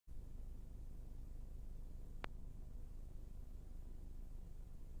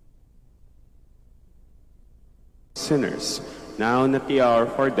sinners, now and at the hour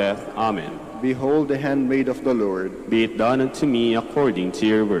of our death. Amen. Behold the handmaid of the Lord. Be it done unto me according to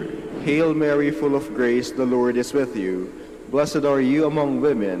your word. Hail Mary, full of grace, the Lord is with you. Blessed are you among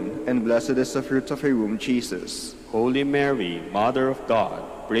women, and blessed is the fruit of your womb, Jesus. Holy Mary, Mother of God,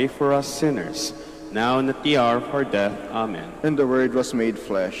 pray for us sinners, now and at the hour of our death. Amen. And the Word was made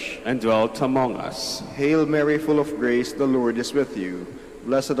flesh, and dwelt among us. Hail Mary, full of grace, the Lord is with you.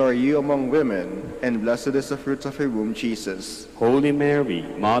 Blessed are you among women, and blessed is the fruit of your womb, Jesus. Holy Mary,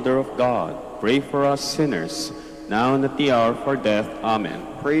 Mother of God, pray for us sinners, now and at the hour of our death. Amen.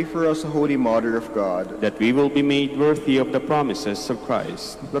 Pray for us, Holy Mother of God, that we will be made worthy of the promises of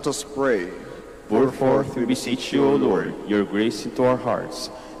Christ. Let us pray. Pour forth, we beseech you, O Lord, your grace into our hearts,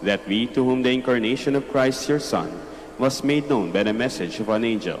 that we, to whom the incarnation of Christ your Son was made known by the message of an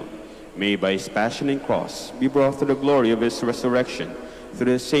angel, may by his passion and cross be brought to the glory of his resurrection,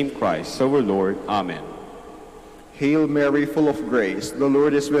 through the same Christ our Lord. Amen. Hail Mary, full of grace, the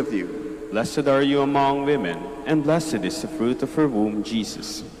Lord is with you. Blessed are you among women, and blessed is the fruit of your womb,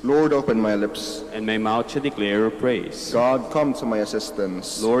 Jesus. Lord, open my lips, and my mouth shall declare your praise. God, come to my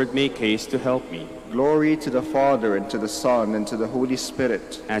assistance. Lord, make haste to help me. Glory to the Father, and to the Son, and to the Holy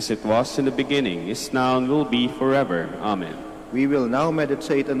Spirit. As it was in the beginning, is now, and will be forever. Amen. We will now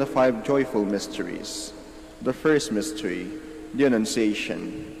meditate on the 5 joyful mysteries. The first mystery, the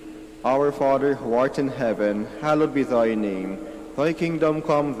Annunciation. Our Father, who art in heaven, hallowed be thy name. Thy kingdom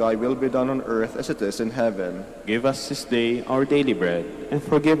come, thy will be done on earth as it is in heaven. Give us this day our daily bread, and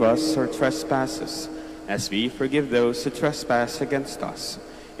forgive us our trespasses, as we forgive those who trespass against us.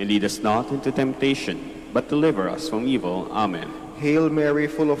 And lead us not into temptation, but deliver us from evil. Amen. Hail Mary,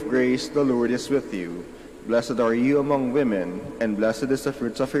 full of grace, the Lord is with you. Blessed are you among women, and blessed is the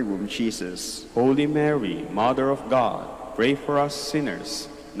fruit of your womb, Jesus. Holy Mary, Mother of God, pray for us sinners,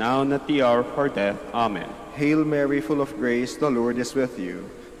 now and at the hour of our death. Amen. Hail Mary, full of grace, the Lord is with you.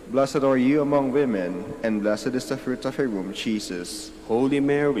 Blessed are you among women, and blessed is the fruit of your womb, Jesus. Holy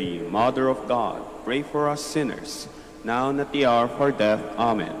Mary, Mother of God, pray for us sinners, now and at the hour of our death.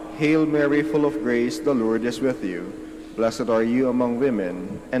 Amen. Hail Mary, full of grace, the Lord is with you. Blessed are you among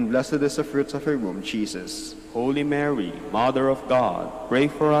women, and blessed is the fruit of your womb, Jesus. Holy Mary, Mother of God, pray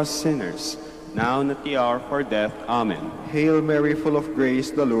for us sinners, now and at the hour of our death. Amen. Hail Mary, full of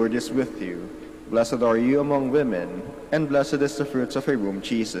grace, the Lord is with you. Blessed are you among women, and blessed is the fruit of your womb,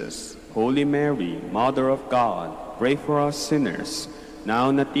 Jesus. Holy Mary, Mother of God, pray for us sinners, now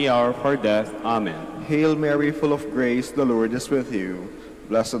and at the hour of our death. Amen. Hail Mary, full of grace, the Lord is with you.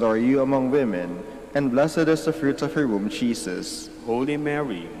 Blessed are you among women, and blessed is the fruit of your womb, Jesus. Holy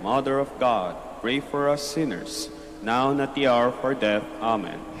Mary, Mother of God, pray for us sinners, now and at the hour of our death.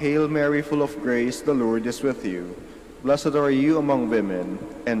 Amen. Hail Mary, full of grace, the Lord is with you. Blessed are you among women,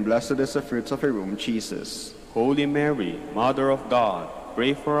 and blessed is the fruit of your womb, Jesus. Holy Mary, Mother of God,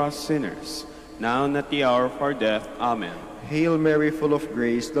 pray for us sinners, now and at the hour of our death. Amen. Hail Mary, full of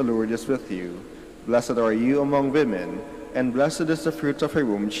grace, the Lord is with you. Blessed are you among women, and blessed is the fruit of your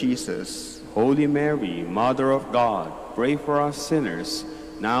womb, Jesus. Holy Mary, Mother of God, pray for us sinners,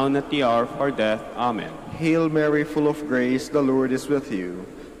 now and at the hour of our death. Amen. Hail Mary, full of grace, the Lord is with you.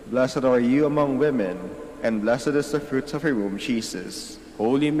 Blessed are you among women, and blessed is the fruit of your womb, Jesus.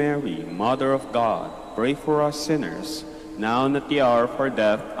 Holy Mary, Mother of God, pray for us sinners, now and at the hour of our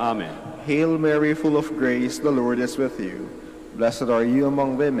death. Amen. Hail Mary, full of grace, the Lord is with you. Blessed are you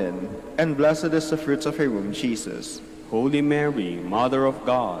among women, and blessed is the fruit of your womb, Jesus. Holy Mary, Mother of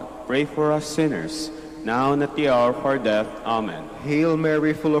God, pray for us sinners, now and at the hour of our death. Amen. Hail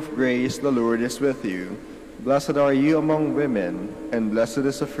Mary, full of grace, the Lord is with you. Blessed are you among women, and blessed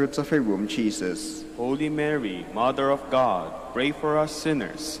is the fruit of your womb, Jesus. Holy Mary, Mother of God, pray for us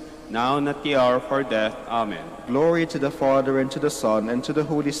sinners, now and at the hour of our death. Amen. Glory to the Father, and to the Son, and to the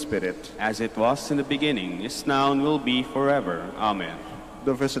Holy Spirit. As it was in the beginning, is now, and will be forever. Amen.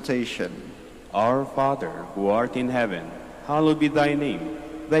 The Visitation. Our Father, who art in heaven, hallowed be thy name.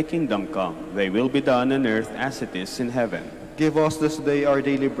 Thy kingdom come, thy will be done on earth as it is in heaven. Give us this day our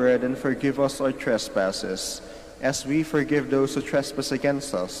daily bread, and forgive us our trespasses, as we forgive those who trespass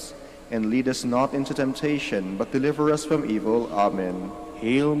against us. And lead us not into temptation, but deliver us from evil. Amen.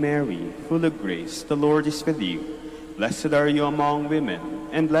 Hail Mary, full of grace, the Lord is with you. Blessed are you among women,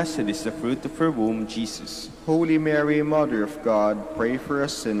 and blessed is the fruit of your womb, Jesus. Holy Mary, Mother of God, pray for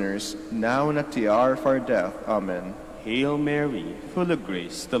us sinners, now and at the hour of our death. Amen. Hail Mary, full of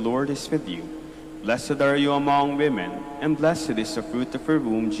grace, the Lord is with you. Blessed are you among women, and blessed is the fruit of your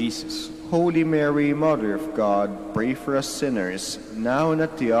womb, Jesus. Holy Mary, Mother of God, pray for us sinners, now and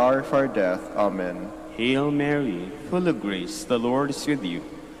at the hour of our death. Amen. Hail Mary, full of grace, the Lord is with you.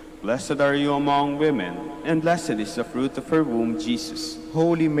 Blessed are you among women, and blessed is the fruit of her womb, Jesus.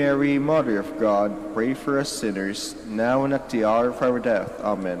 Holy Mary, Mother of God, pray for us sinners, now and at the hour of our death.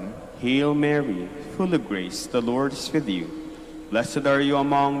 Amen. Hail Mary, full of grace, the Lord is with you. Blessed are you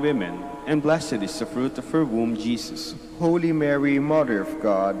among women, and blessed is the fruit of her womb, Jesus. Holy Mary, Mother of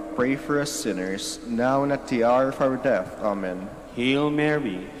God, pray for us sinners, now and at the hour of our death. Amen. Hail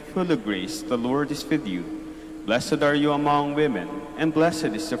Mary, full of grace, the Lord is with you. Blessed are you among women, and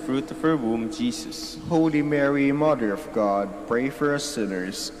blessed is the fruit of her womb, Jesus. Holy Mary, Mother of God, pray for us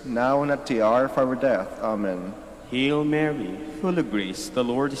sinners, now and at the hour of our death. Amen. Hail Mary, full of grace, the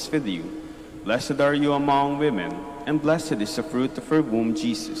Lord is with you. Blessed are you among women, and blessed is the fruit of her womb,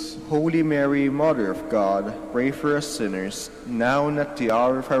 Jesus. Holy Mary, Mother of God, pray for us sinners, now and at the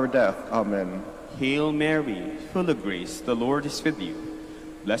hour of our death. Amen. Hail Mary, full of grace, the Lord is with you.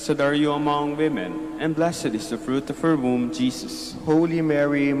 Blessed are you among women, and blessed is the fruit of her womb, Jesus. Holy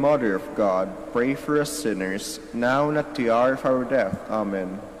Mary, Mother of God, pray for us sinners, now and at the hour of our death.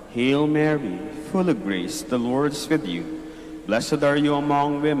 Amen. Hail Mary, full of grace, the Lord is with you. Blessed are you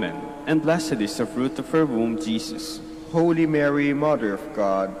among women, and blessed is the fruit of her womb, Jesus. Holy Mary, Mother of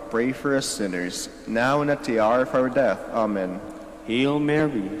God, pray for us sinners, now and at the hour of our death. Amen. Hail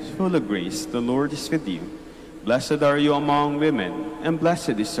Mary, full of grace, the Lord is with you. Blessed are you among women, and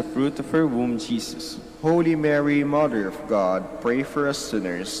blessed is the fruit of her womb, Jesus. Holy Mary, Mother of God, pray for us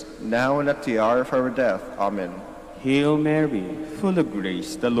sinners, now and at the hour of our death. Amen. Hail Mary, full of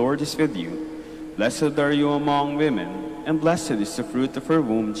grace, the Lord is with you. Blessed are you among women, and blessed is the fruit of her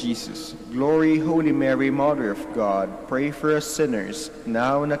womb, Jesus. Glory, Holy Mary, Mother of God, pray for us sinners,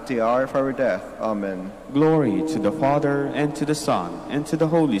 now and at the hour of our death. Amen. Glory to the Father, and to the Son, and to the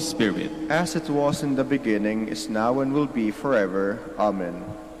Holy Spirit. As it was in the beginning, is now, and will be forever. Amen.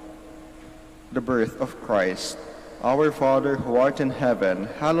 The birth of Christ. Our Father, who art in heaven,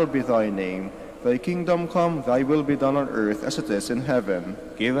 hallowed be thy name. Thy kingdom come, thy will be done on earth as it is in heaven.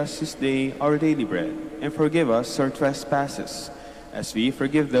 Give us this day our daily bread, and forgive us our trespasses, as we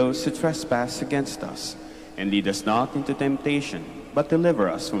forgive those who trespass against us. And lead us not into temptation, but deliver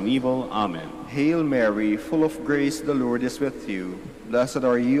us from evil. Amen. Hail Mary, full of grace, the Lord is with you. Blessed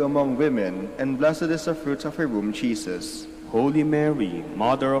are you among women, and blessed is the fruit of your womb, Jesus. Holy Mary,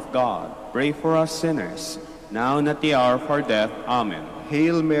 Mother of God, pray for us sinners, now and at the hour of our death. Amen.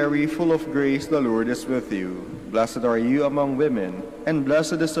 Hail Mary, full of grace, the Lord is with you. Blessed are you among women, and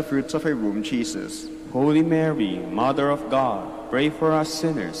blessed is the fruit of your womb, Jesus. Holy Mary, Mother of God, pray for us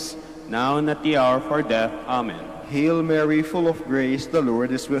sinners, now and at the hour of our death. Amen. Hail Mary, full of grace, the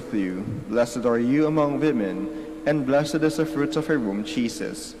Lord is with you. Blessed are you among women, and blessed is the fruit of your womb,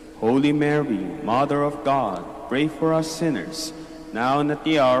 Jesus. Holy Mary, Mother of God, pray for us sinners, now and at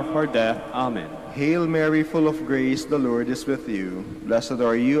the hour of our death. Amen. Hail Mary, full of grace, the Lord is with you. Blessed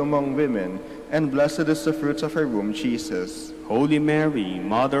are you among women, and blessed is the fruit of your womb, Jesus. Holy Mary,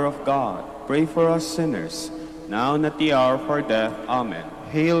 Mother of God, pray for us sinners, now and at the hour of our death. Amen.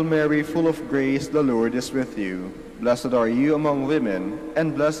 Hail Mary, full of grace, the Lord is with you. Blessed are you among women,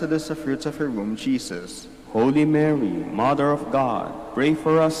 and blessed is the fruit of your womb, Jesus. Holy Mary, Mother of God, pray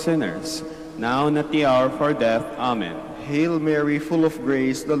for us sinners, now and at the hour of our death. Amen. Hail Mary, full of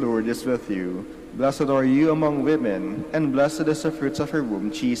grace, the Lord is with you. Blessed are you among women, and blessed is the fruit of your womb,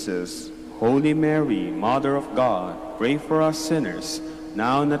 Jesus. Holy Mary, Mother of God, pray for us sinners,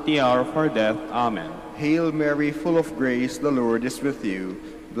 now and at the hour of our death. Amen. Hail Mary, full of grace, the Lord is with you.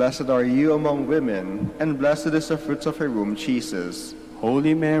 Blessed are you among women, and blessed is the fruit of your womb, Jesus.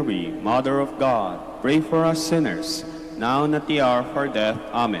 Holy Mary, Mother of God, pray for us sinners, now and at the hour of our death.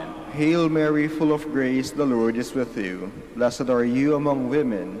 Amen. Hail Mary, full of grace, the Lord is with you. Blessed are you among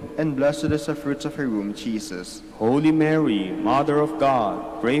women, and blessed is the fruit of your womb, Jesus. Holy Mary, Mother of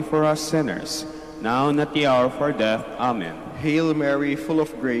God, pray for us sinners, now and at the hour of our death. Amen. Hail Mary, full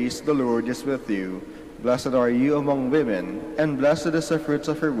of grace, the Lord is with you. Blessed are you among women, and blessed is the fruit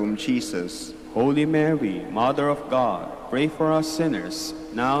of your womb, Jesus. Holy Mary, Mother of God, pray for us sinners,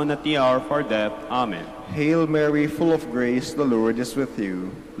 now and at the hour of our death. Amen. Hail Mary, full of grace, the Lord is with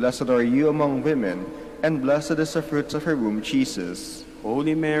you. Blessed are you among women, and blessed is the fruit of your womb, Jesus.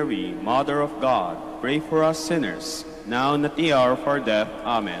 Holy Mary, Mother of God, pray for us sinners, now and at the hour of our death.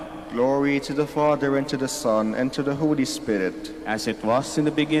 Amen. Glory to the Father, and to the Son, and to the Holy Spirit. As it was in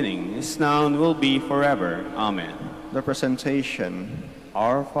the beginning, is now, and will be forever. Amen. The Presentation.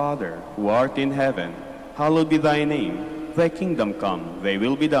 Our Father, who art in heaven, hallowed be thy name. Thy kingdom come, thy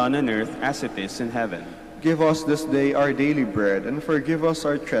will be done on earth as it is in heaven. Give us this day our daily bread, and forgive us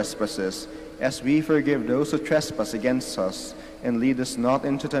our trespasses, as we forgive those who trespass against us. And lead us not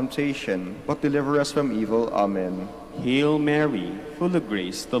into temptation, but deliver us from evil. Amen. Hail Mary, full of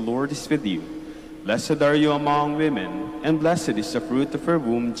grace, the Lord is with you. Blessed are you among women, and blessed is the fruit of your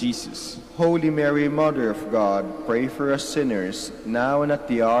womb, Jesus. Holy Mary, Mother of God, pray for us sinners, now and at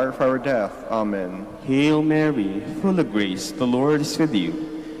the hour of our death. Amen. Hail Mary, full of grace, the Lord is with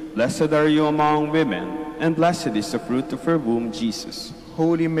you. Blessed are you among women, and blessed is the fruit of your womb, Jesus.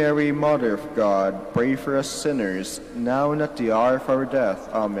 Holy Mary, Mother of God, pray for us sinners, now and at the hour of our death.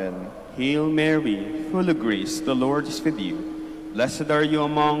 Amen. Hail Mary, full of grace, the Lord is with you. Blessed are you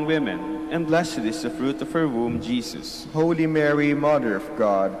among women, and blessed is the fruit of your womb, Jesus. Holy Mary, Mother of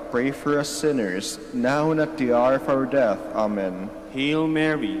God, pray for us sinners, now and at the hour of our death. Amen. Hail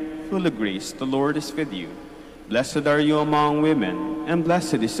Mary, full of grace, the Lord is with you. Blessed are you among women, and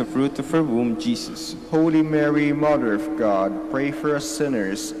blessed is the fruit of your womb, Jesus. Holy Mary, Mother of God, pray for us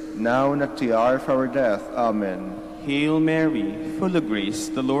sinners, now and at the hour of our death. Amen. Hail Mary, full of grace,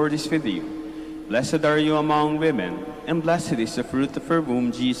 the Lord is with you. Blessed are you among women, and blessed is the fruit of your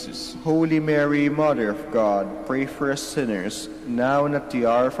womb, Jesus. Holy Mary, Mother of God, pray for us sinners, now and at the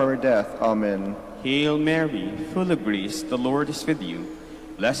hour of our death. Amen. Hail Mary, full of grace, the Lord is with you.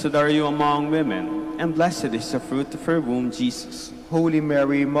 Blessed are you among women, and blessed is the fruit of your womb, Jesus. Holy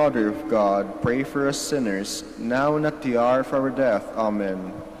Mary, Mother of God, pray for us sinners, now and at the hour of our death.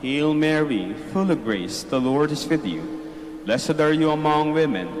 Amen. Hail Mary, full of grace, the Lord is with you. Blessed are you among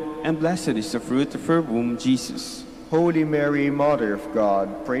women, and blessed is the fruit of your womb, Jesus. Holy Mary, Mother of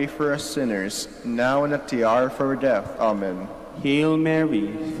God, pray for us sinners, now and at the hour of our death. Amen. Hail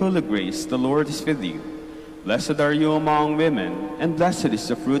Mary, full of grace, the Lord is with you. Blessed are you among women, and blessed is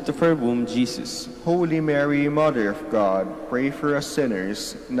the fruit of your womb, Jesus. Holy Mary, Mother of God, pray for us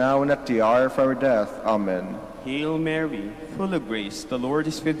sinners, now and at the hour of our death. Amen. Hail Mary, full of grace, the Lord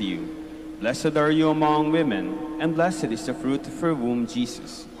is with you. Blessed are you among women, and blessed is the fruit of your womb,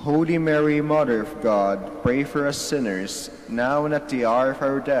 Jesus. Holy Mary, Mother of God, pray for us sinners, now and at the hour of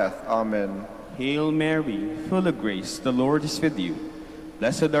our death. Amen. Hail Mary, full of grace, the Lord is with you.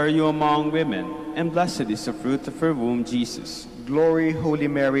 Blessed are you among women, and blessed is the fruit of your womb, Jesus. Glory, Holy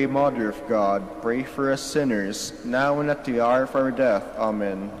Mary, Mother of God, pray for us sinners, now and at the hour of our death.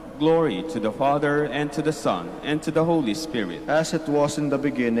 Amen. Glory to the Father, and to the Son, and to the Holy Spirit. As it was in the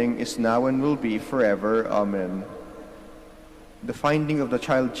beginning, is now, and will be forever. Amen. The finding of the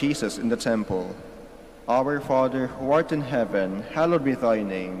child Jesus in the temple. Our Father, who art in heaven, hallowed be thy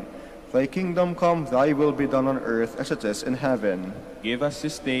name. Thy kingdom come, thy will be done on earth as it is in heaven. Give us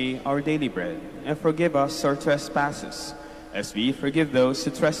this day our daily bread, and forgive us our trespasses, as we forgive those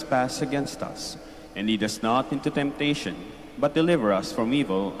who trespass against us. And lead us not into temptation, but deliver us from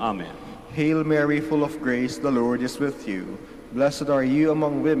evil. Amen. Hail Mary, full of grace, the Lord is with you. Blessed are you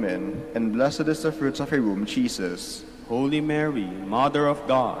among women, and blessed is the fruit of your womb, Jesus. Holy Mary, Mother of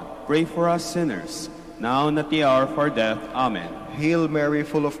God, pray for us sinners, now and at the hour of our death. Amen. Hail Mary,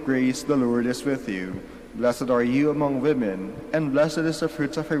 full of grace, the Lord is with you. Blessed are you among women, and blessed is the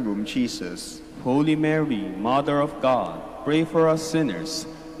fruit of your womb, Jesus. Holy Mary, Mother of God, pray for us sinners,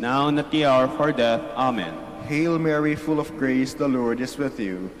 now and at the hour of our death. Amen. Hail Mary, full of grace, the Lord is with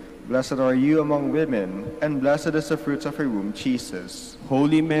you. Blessed are you among women, and blessed is the fruit of your womb, Jesus.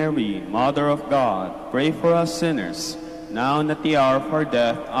 Holy Mary, Mother of God, pray for us sinners, now and at the hour of our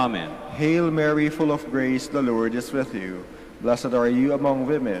death. Amen. Hail Mary, full of grace, the Lord is with you. Blessed are you among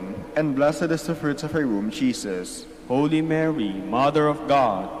women, and blessed is the fruit of your womb, Jesus. Holy Mary, Mother of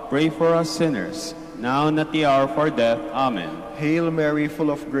God, pray for us sinners, now and at the hour of our death. Amen. Hail Mary,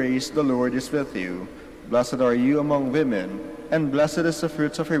 full of grace, the Lord is with you. Blessed are you among women, and blessed is the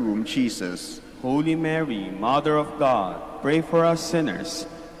fruit of your womb, Jesus. Holy Mary, Mother of God, pray for us sinners,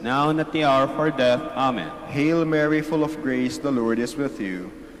 now and at the hour of our death. Amen. Hail Mary, full of grace, the Lord is with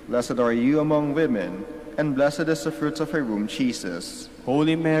you. Blessed are you among women, and blessed is the fruit of your womb, Jesus.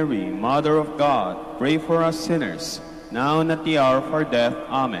 Holy Mary, Mother of God, pray for us sinners, now and at the hour of our death.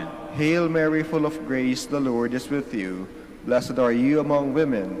 Amen. Hail Mary, full of grace, the Lord is with you. Blessed are you among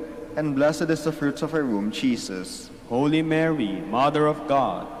women, and blessed is the fruit of your womb, Jesus. Holy Mary, Mother of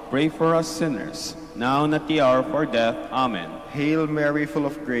God, pray for us sinners, now and at the hour of our death. Amen. Hail Mary, full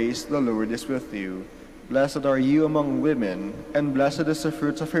of grace, the Lord is with you. Blessed are you among women, and blessed is the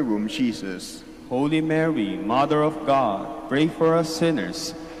fruit of your womb, Jesus. Holy Mary, Mother of God, pray for us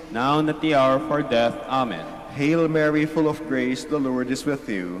sinners, now and at the hour of our death. Amen. Hail Mary, full of grace, the Lord is with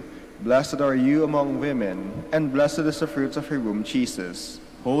you. Blessed are you among women, and blessed is the fruit of your womb, Jesus.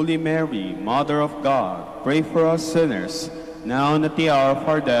 Holy Mary, Mother of God, pray for us sinners, now and at the hour of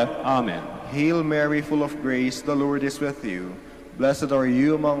our death. Amen. Hail Mary, full of grace, the Lord is with you. Blessed are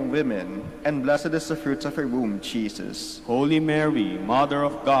you among women, and blessed is the fruit of your womb, Jesus. Holy Mary, Mother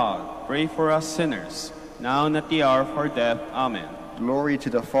of God, pray for us sinners, now and at the hour of our death. Amen. Glory to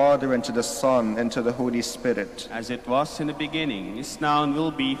the Father, and to the Son, and to the Holy Spirit. As it was in the beginning, is now, and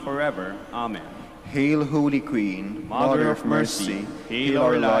will be forever. Amen. Hail, Holy Queen, Mother of mercy, hail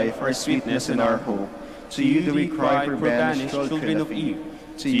our life, our sweetness, and our hope. To you do we cry, poor banished children of Eve.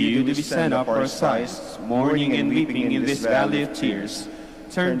 To you do we send up our sighs, mourning and weeping in this valley of tears.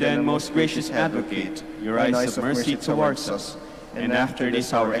 Turn then, most gracious Advocate, your eyes of mercy towards us, and after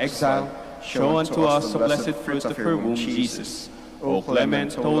this our exile, show unto us the blessed fruit of your womb, Jesus. O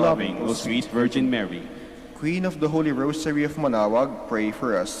clement, O loving, O sweet Virgin Mary, Queen of the Holy Rosary of Manaoag, pray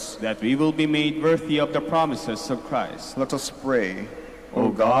for us, that we will be made worthy of the promises of Christ. Let us pray. O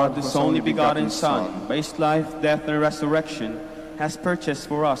God, whose only begotten Son, by his life, death, and resurrection, has purchased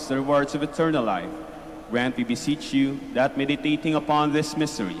for us the rewards of eternal life, grant, we beseech you, that meditating upon these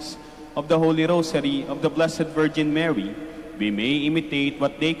mysteries of the Holy Rosary of the Blessed Virgin Mary, we may imitate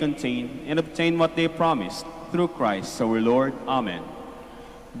what they contain and obtain what they promised, through Christ our Lord. Amen.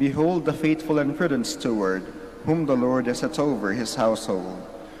 Behold the faithful and prudent steward, whom the Lord has set over his household.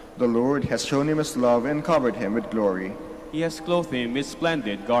 The Lord has shown him his love and covered him with glory. He has clothed him with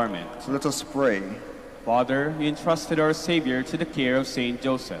splendid garments. So let us pray. Father, you entrusted our Savior to the care of Saint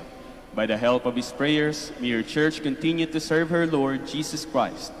Joseph. By the help of his prayers, may your Church continue to serve her Lord Jesus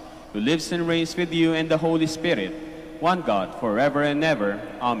Christ, who lives and reigns with you and the Holy Spirit, one God, forever and ever.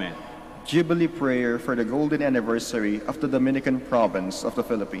 Amen. Jubilee prayer for the golden anniversary of the Dominican province of the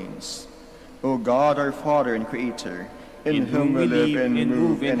Philippines. O God, our Father and Creator, in whom we live and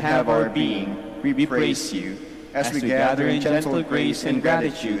move and have our being, we praise you, as we gather in gentle grace and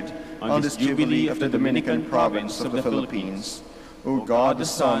gratitude on this Jubilee of the Dominican province of the Philippines. O God, the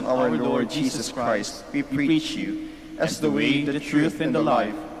Son, our Lord Jesus Christ, we preach you as the way, the truth, and the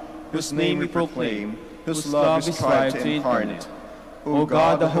life, whose name we proclaim, whose love we strive to incarnate. O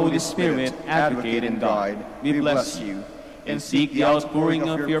God, the Holy Spirit, advocate and guide, we bless you, and seek the outpouring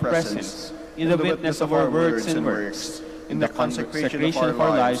of your presence in the witness of our words and works, in the consecration of our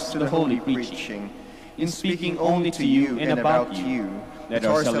lives to the holy preaching, in speaking only to you and about you. Let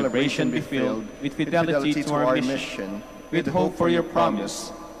our celebration be filled with fidelity to our mission, with hope for your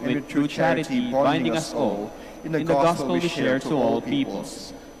promise, and with true charity binding us all in the gospel we share to all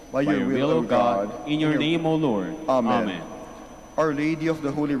peoples. By your will, O God, in your name, O Lord. Amen. Our Lady of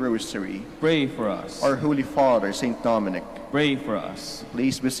the Holy Rosary, pray for us. Our Holy Father, Saint Dominic, pray for us.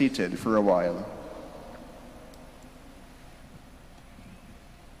 Please be seated for a while.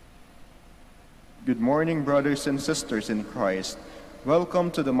 Good morning, brothers and sisters in Christ. Welcome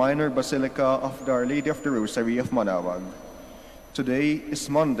to the Minor Basilica of the Our Lady of the Rosary of Manaoag. Today is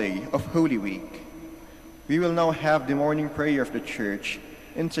Monday of Holy Week. We will now have the morning prayer of the Church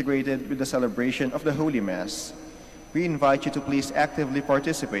integrated with the celebration of the Holy Mass. We invite you to please actively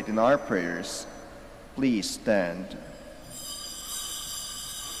participate in our prayers. Please stand.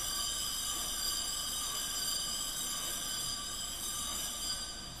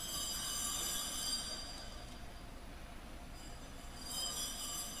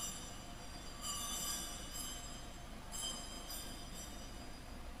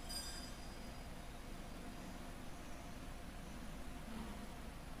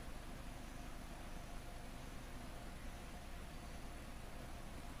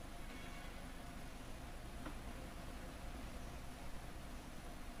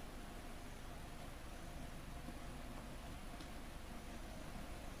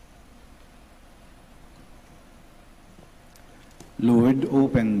 Lord,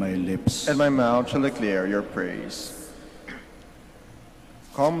 open my lips, and my mouth shall declare your praise.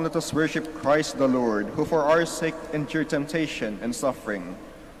 Come, let us worship Christ the Lord, who for our sake endured temptation and suffering.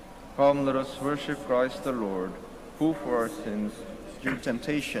 Come, let us worship Christ the Lord, who for our sins endured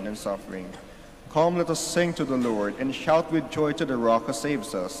temptation and suffering. Come, let us sing to the Lord, and shout with joy to the Rock who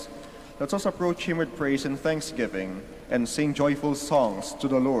saves us. Let us approach him with praise and thanksgiving, and sing joyful songs to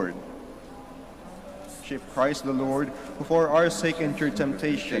the Lord. Christ the Lord, who for our sake endured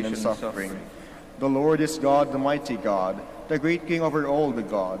temptation and suffering. The Lord is God, the mighty God, the great King over all the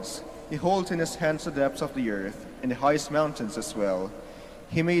gods. He holds in his hands the depths of the earth, and the highest mountains as well.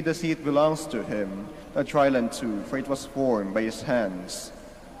 He made the sea, it belongs to him, the dry land too, for it was formed by his hands.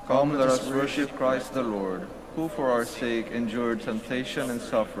 Come, let us worship Christ the Lord, who for our sake endured temptation and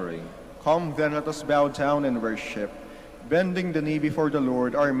suffering. Come then, let us bow down and worship, bending the knee before the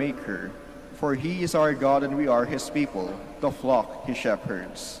Lord our Maker. For he is our God, and we are his people, the flock he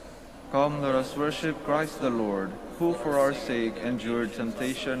shepherds. Come, let us worship Christ the Lord, who for our sake endured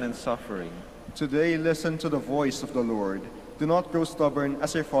temptation and suffering. Today listen to the voice of the Lord. Do not grow stubborn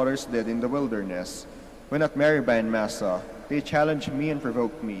as your fathers did in the wilderness, when at Meribah and Massah They challenged me and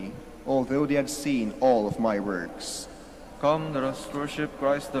provoked me, although they had seen all of my works. Come, let us worship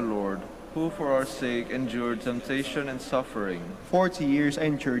Christ the Lord, who for our sake endured temptation and suffering. 40 years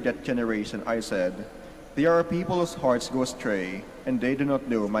I endured that generation, I said. They are a people whose hearts go astray, and they do not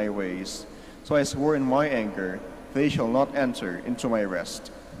know my ways. So I swore in my anger, they shall not enter into my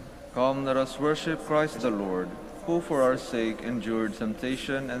rest. Come, let us worship Christ the Lord, who for our sake endured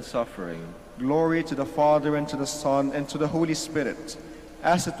temptation and suffering. Glory to the Father, and to the Son, and to the Holy Spirit,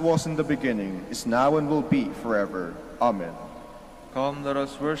 as it was in the beginning, is now, and will be forever. Amen. Come, let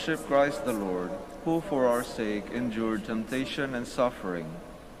us worship Christ the Lord, who for our sake endured temptation and suffering.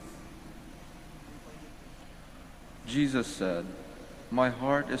 Jesus said, "My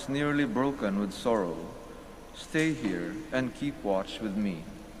heart is nearly broken with sorrow. Stay here and keep watch with me."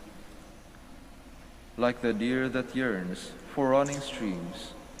 Like the deer that yearns for running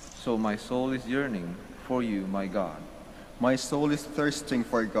streams, so my soul is yearning for you, my God. My soul is thirsting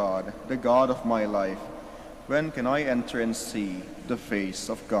for God, the God of my life. When can I enter and see the face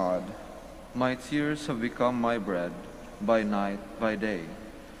of God? My tears have become my bread, by night, by day,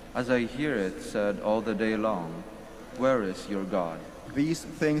 as I hear it said all the day long, "Where is your God?" These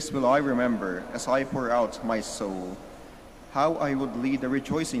things will I remember as I pour out my soul. How I would lead a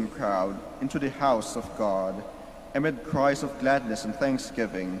rejoicing crowd into the house of God, amid cries of gladness and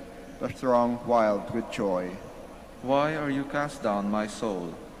thanksgiving, the throng wild with joy. Why are you cast down, my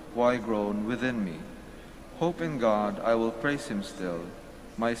soul? Why groan within me? Hope in God, I will praise him still,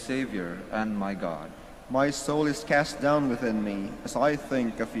 my Savior and my God. My soul is cast down within me as I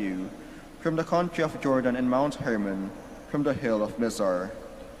think of you, from the country of Jordan and Mount Hermon, from the hill of Mizar.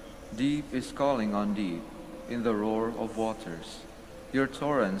 Deep is calling on deep, in the roar of waters. Your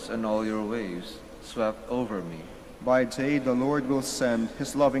torrents and all your waves swept over me. By day the Lord will send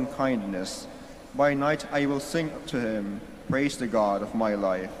his loving kindness. By night I will sing to him, praise the God of my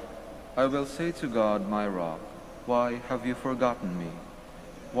life. I will say to God, my rock, why have you forgotten me?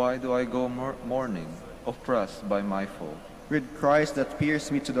 Why do I go mourning, oppressed by my foe? With cries that pierce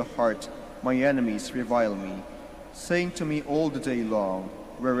me to the heart, my enemies revile me, saying to me all the day long,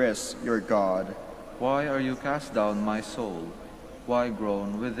 "Where is your God?" Why are you cast down, my soul? Why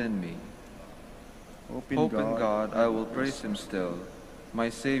groan within me? Hope in God, I will praise him still, my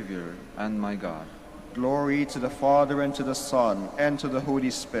Savior and my God. Glory to the Father, and to the Son, and to the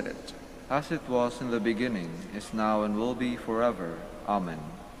Holy Spirit. As it was in the beginning, is now, and will be forever. Amen.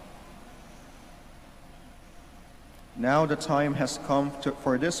 Now the time has come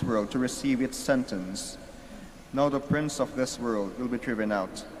for this world to receive its sentence. Now the prince of this world will be driven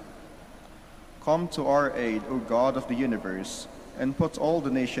out. Come to our aid, O God of the universe, and put all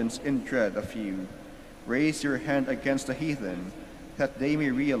the nations in dread of you. Raise your hand against the heathen, that they may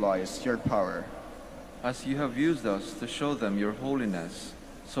realize your power. As you have used us to show them your holiness,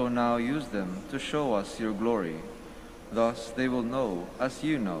 so now use them to show us your glory. Thus they will know, as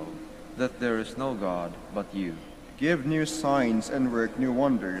you know, that there is no God but you. Give new signs and work new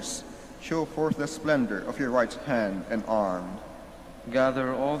wonders. Show forth the splendor of your right hand and arm.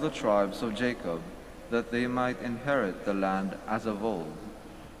 Gather all the tribes of Jacob, that they might inherit the land as of old.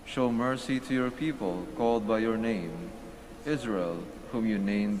 Show mercy to your people called by your name, Israel, whom you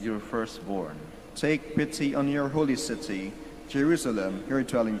named your firstborn. Take pity on your holy city, Jerusalem, your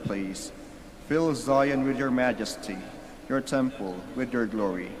dwelling place. Fill Zion with your majesty, your temple with your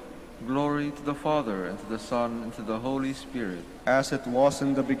glory. Glory to the Father, and to the Son, and to the Holy Spirit. As it was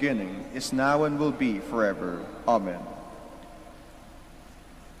in the beginning, is now, and will be forever. Amen.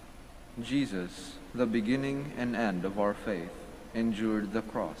 Jesus, the beginning and end of our faith, endured the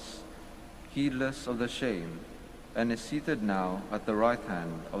cross, heedless of the shame, and is seated now at the right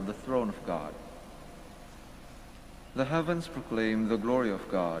hand of the throne of God. The heavens proclaim the glory of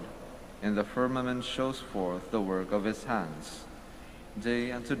God, and the firmament shows forth the work of his hands.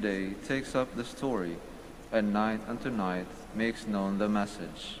 Day unto day takes up the story, and night unto night makes known the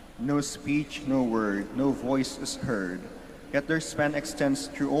message. No speech, no word, no voice is heard, yet their span extends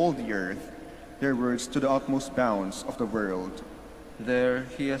through all the earth, their words to the utmost bounds of the world. There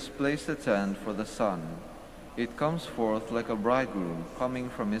he has placed a tent for the sun. It comes forth like a bridegroom coming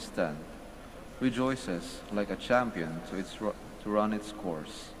from his tent, rejoices like a champion to run its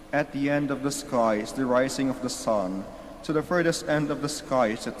course. At the end of the sky is the rising of the sun, to the furthest end of the sky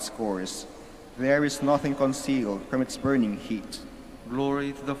is its course. There is nothing concealed from its burning heat.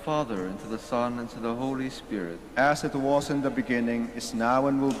 Glory to the Father, and to the Son, and to the Holy Spirit. As it was in the beginning, is now,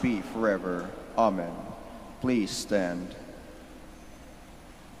 and will be forever. Amen. Please stand.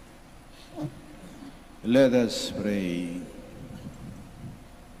 Let us pray.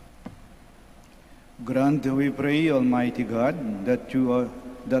 Grant, we pray, Almighty God, that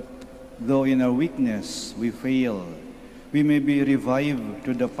though in our weakness we fail, we may be revived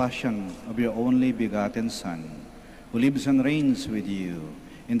to the passion of your only begotten Son, who lives and reigns with you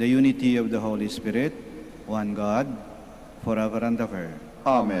in the unity of the Holy Spirit, one God, forever and ever.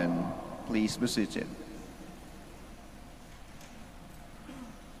 Amen. Please be seated.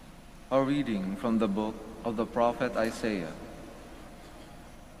 A reading from the book of the prophet Isaiah.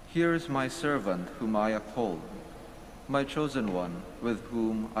 Here is my servant whom I uphold, my chosen one with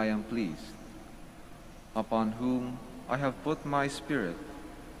whom I am pleased, upon whom I have put my spirit.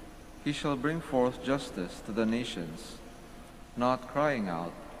 He shall bring forth justice to the nations, not crying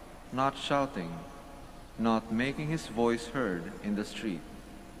out, not shouting, not making his voice heard in the street.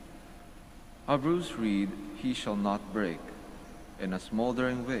 A bruised reed he shall not break, and a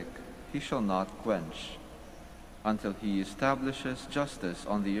smoldering wick he shall not quench, until he establishes justice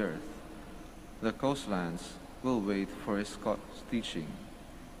on the earth. The coastlands will wait for his teaching.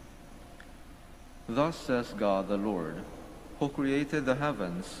 Thus says God the Lord, who created the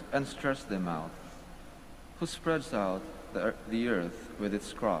heavens and stretched them out, who spreads out the earth with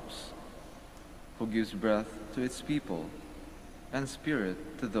its crops, who gives breath to its people, and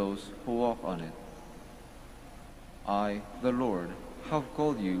spirit to those who walk on it. I, the Lord, have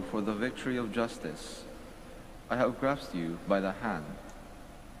called you for the victory of justice. I have grasped you by the hand.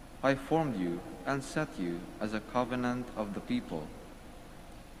 I formed you and set you as a covenant of the people,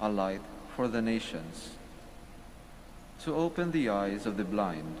 a light for the nations, to open the eyes of the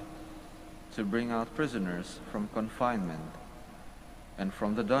blind, to bring out prisoners from confinement, and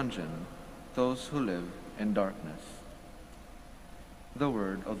from the dungeon those who live in darkness. The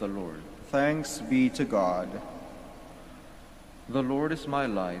word of the Lord. Thanks be to God. The Lord is my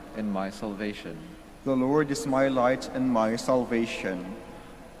light and my salvation. The Lord is my light and my salvation.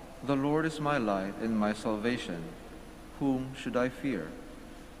 The Lord is my light and my salvation. Whom should I fear?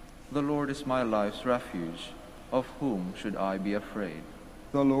 The Lord is my life's refuge. Of whom should I be afraid?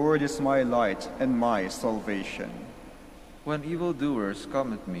 The Lord is my light and my salvation. When evildoers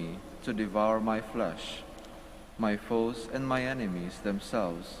come at me to devour my flesh, my foes and my enemies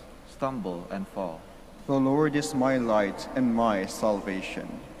themselves stumble and fall. The Lord is my light and my salvation.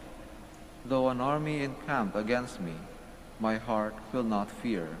 Though an army encamp against me, my heart will not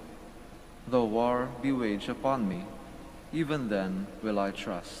fear. Though war be waged upon me, even then will I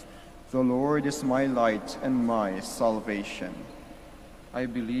trust. The Lord is my light and my salvation. I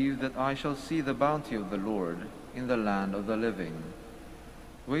believe that I shall see the bounty of the Lord in the land of the living.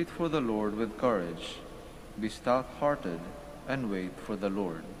 Wait for the Lord with courage. Be stout-hearted and wait for the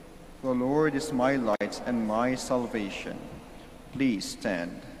Lord. The Lord is my light and my salvation. Please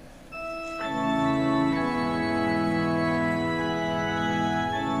stand.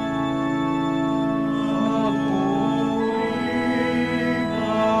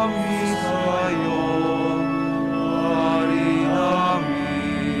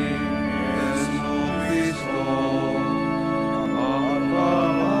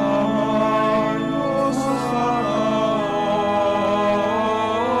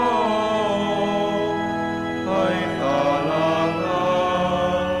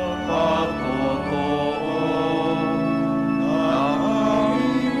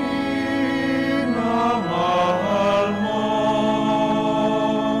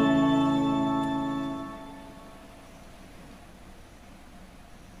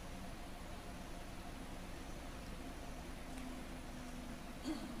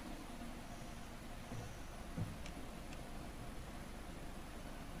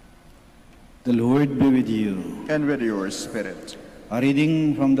 The Lord be with you. And with your spirit. A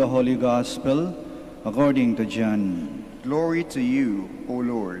reading from the Holy Gospel according to John. Glory to you, O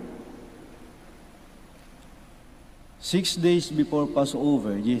Lord. 6 days before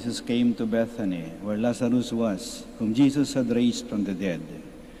Passover, Jesus came to Bethany, where Lazarus was, whom Jesus had raised from the dead.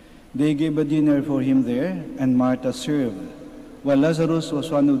 They gave a dinner for him there, and Martha served, while Lazarus was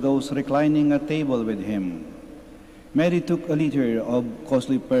one of those reclining at table with him. Mary took a liter of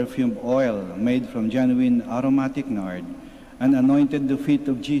costly perfumed oil made from genuine aromatic nard and anointed the feet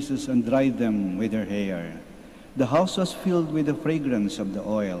of Jesus and dried them with her hair. The house was filled with the fragrance of the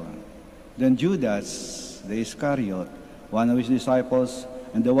oil. Then Judas, the Iscariot, one of his disciples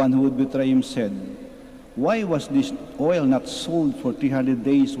and the one who would betray him, said, "Why was this oil not sold for 300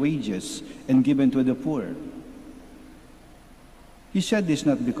 days' wages and given to the poor?" He said this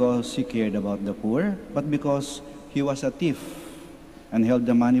not because he cared about the poor, but because he was a thief and held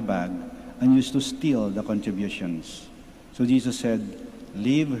the money bag and used to steal the contributions. So Jesus said,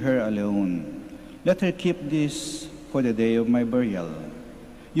 "Leave her alone. Let her keep this for the day of my burial.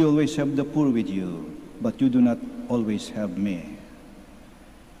 You always have the poor with you, but you do not always have me.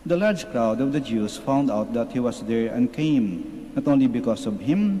 The large crowd of the Jews found out that he was there and came, not only because of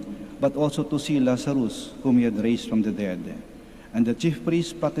him, but also to see Lazarus, whom he had raised from the dead. And the chief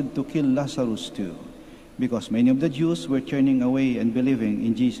priests plotted to kill Lazarus too, because many of the Jews were turning away and believing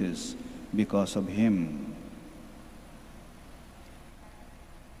in Jesus because of him.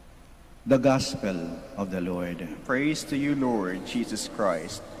 The Gospel of the Lord. Praise to you, Lord Jesus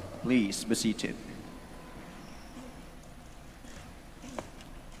Christ. Please be seated.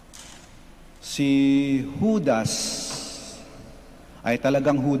 Si Judas ay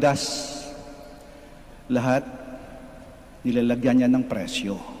talagang Judas. Lahat nilalagyan niya ng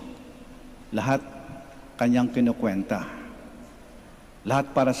presyo. Lahat kanyang kinukwenta. Lahat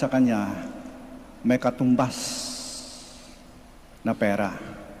para sa kanya may katumbas na pera.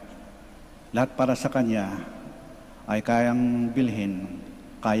 Lahat para sa kanya ay kayang bilhin,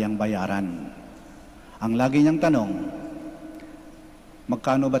 kayang bayaran. Ang lagi niyang tanong,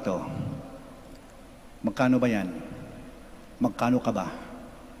 magkano ba to? Magkano ba yan? Magkano ka ba?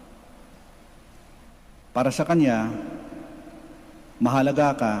 Para sa kanya,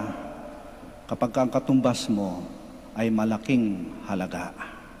 mahalaga ka kapag ang katumbas mo ay malaking halaga.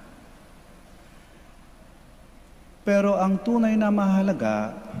 Pero ang tunay na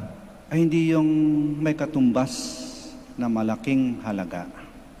mahalaga ay hindi yung may katumbas na malaking halaga.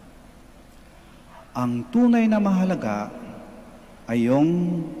 Ang tunay na mahalaga ay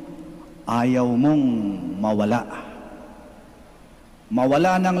yung ayaw mong mawala.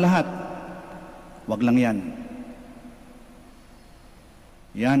 Mawala ng lahat. Wag lang yan.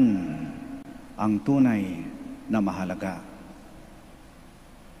 Yan ang tunay na mahalaga.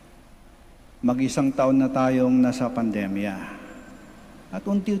 Mag-isang taon na tayong nasa pandemya. At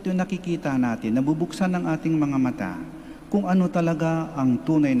unti-unti nakikita natin, nabubuksan ng ating mga mata kung ano talaga ang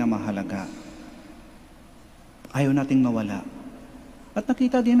tunay na mahalaga. Ayaw nating mawala. At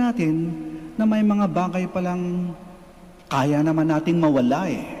nakita din natin na may mga bagay palang kaya naman nating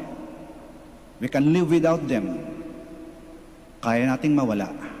mawala eh. We can live without them. Kaya nating mawala.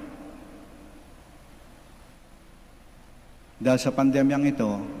 Dahil sa pandemyang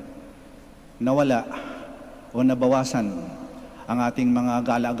ito, nawala o nabawasan ang ating mga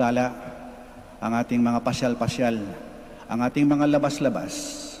gala-gala, ang ating mga pasyal-pasyal, ang ating mga labas-labas.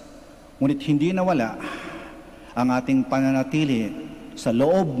 Ngunit hindi nawala ang ating pananatili sa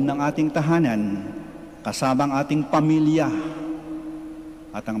loob ng ating tahanan, kasama ang ating pamilya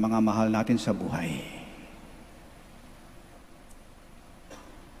at ang mga mahal natin sa buhay.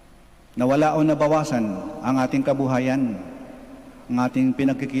 Nawala o nabawasan ang ating kabuhayan, ang ating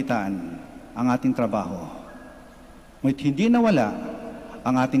pinagkikitaan, ang ating trabaho. Ngunit hindi nawala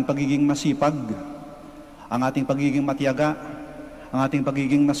ang ating pagiging masipag, ang ating pagiging matiyaga, ang ating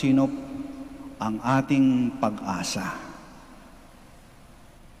pagiging masinop, ang ating pag-asa.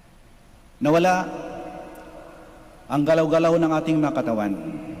 Nawala ang galaw-galaw ng ating mga katawan.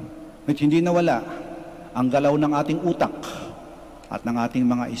 Ngunit hindi nawala ang galaw ng ating utak at ng ating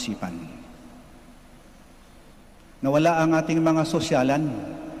mga isipan. Nawala ang ating mga sosyalan,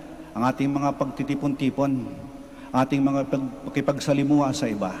 ang ating mga pagtitipon-tipon, ating mga pakipagsalimuha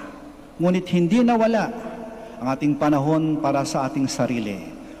sa iba. Ngunit hindi nawala ang ating panahon para sa ating sarili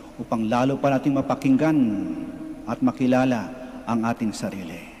upang lalo pa nating mapakinggan at makilala ang ating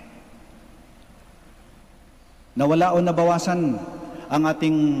sarili. Nawala o nabawasan ang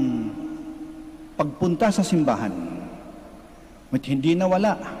ating pagpunta sa simbahan. Ngunit hindi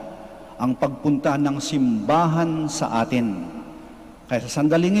nawala ang pagpunta ng simbahan sa atin. Kaya sa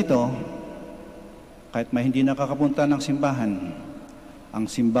sandaling ito, kahit may hindi nakakapunta ng simbahan, ang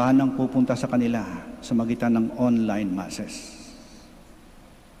simbahan ang pupunta sa kanila sa magitan ng online masses.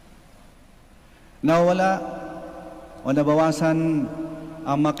 Nawala o nabawasan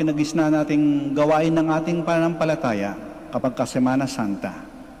ang makinagisna nating gawain ng ating pananampalataya kapag ka Semana Santa.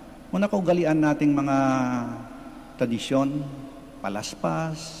 Una kaugalian nating mga tradisyon,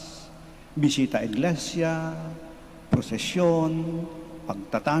 palaspas, bisita iglesia, prosesyon,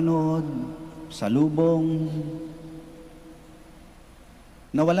 pagtatanod, salubong.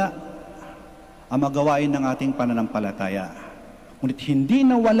 Nawala ang magawain ng ating pananampalataya. Ngunit hindi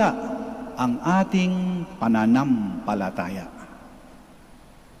nawala ang ating pananampalataya.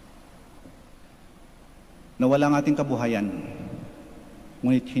 Nawala ang ating kabuhayan,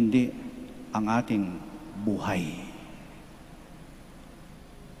 ngunit hindi ang ating buhay.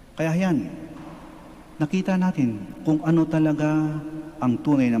 Kaya yan, nakita natin kung ano talaga ang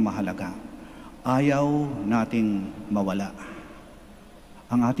tunay na mahalaga. Ayaw nating mawala.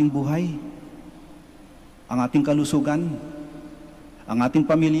 Ang ating buhay, ang ating kalusugan, ang ating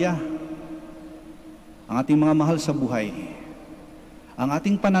pamilya, ang ating mga mahal sa buhay, ang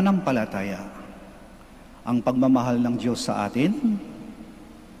ating pananampalataya, ang pagmamahal ng Diyos sa atin,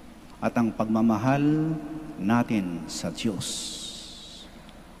 at ang pagmamahal natin sa Diyos.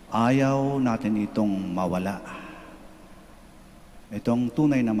 Ayaw natin itong mawala. Itong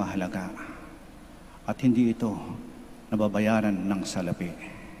tunay na mahalaga. At hindi ito nababayaran ng salapi.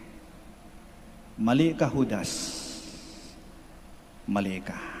 Mali ka, Judas. Mali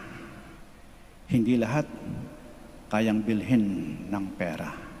ka. Hindi lahat kayang bilhin ng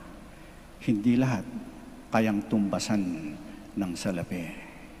pera. Hindi lahat kayang tumbasan ng salapi.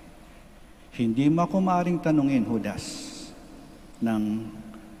 Hindi mo ako maaaring tanungin, Judas, ng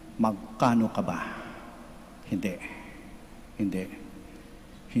magkano ka ba? Hindi. Hindi.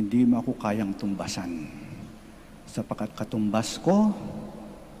 Hindi mo ako kayang tumbasan. Sapagkat katumbas ko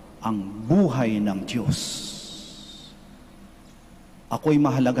ang buhay ng Diyos. Ako'y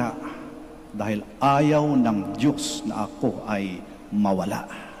mahalaga dahil ayaw ng Diyos na ako ay mawala.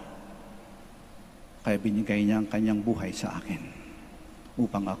 Kaya binigay niya ang kanyang buhay sa akin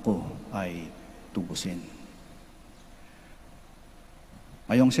upang ako ay tubusin.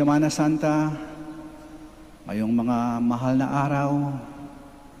 Ngayong Semana Santa, ngayong mga mahal na araw,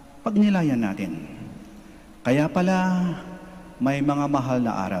 pagnilayan natin. Kaya pala may mga mahal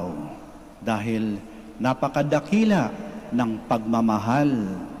na araw dahil napakadakila ng pagmamahal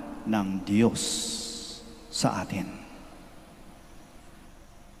ng Diyos sa atin.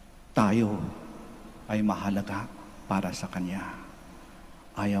 Tayo ay mahalaga para sa Kanya.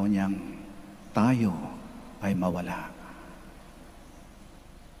 Ayaw niyang tayo ay mawala.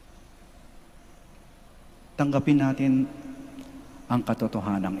 Tanggapin natin ang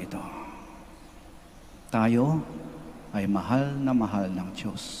katotohanan ito. Tayo ay mahal ng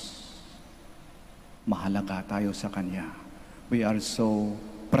Diyos. Mahalaga tayo sa Kanya. We are so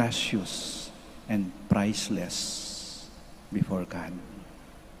precious and priceless before God.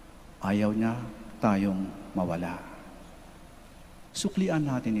 Ayaw niya tayong mawala. Suklian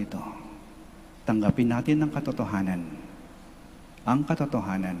natin ito. Tanggapin natin ang katotohanan. Ang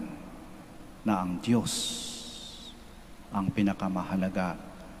katotohanan na ang Diyos ang pinakamahalaga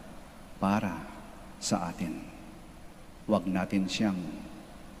para sa atin. Huwag natin siyang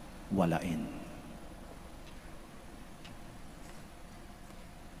walain.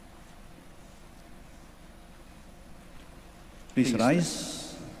 Please rise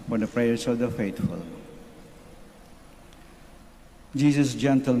for the prayers of the faithful. Jesus'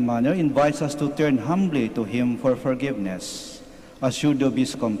 gentle manner invites us to turn humbly to Him for forgiveness. Assured of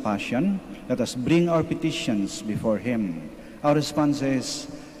His compassion, let us bring our petitions before Him. Our response is,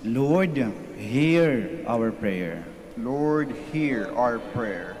 Lord, hear our prayer. Lord, hear our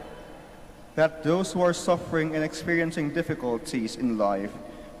prayer. That those who are suffering and experiencing difficulties in life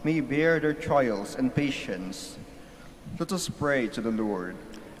may bear their trials and patience. Let us pray to the Lord.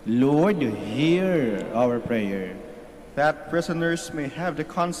 Lord, hear our prayer. That prisoners may have the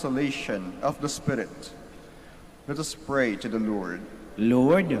consolation of the Spirit. Let us pray to the Lord.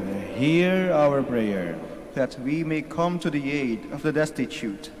 Lord, hear our prayer. That we may come to the aid of the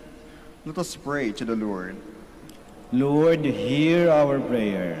destitute. Let us pray to the Lord. Lord, hear our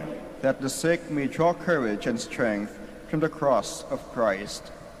prayer. That the sick may draw courage and strength from the cross of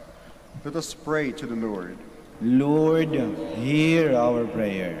Christ. Let us pray to the Lord. Lord, hear our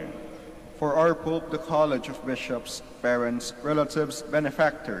prayer. For our Pope, the College of Bishops, parents, relatives,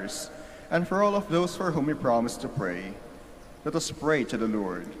 benefactors, and for all of those for whom we promise to pray, let us pray to the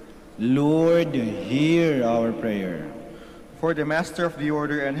Lord. Lord, hear our prayer. For the Master of the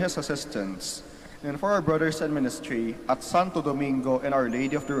Order and his assistants, and for our brothers in ministry at Santo Domingo and Our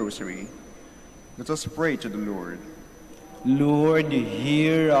Lady of the Rosary, let us pray to the Lord. Lord,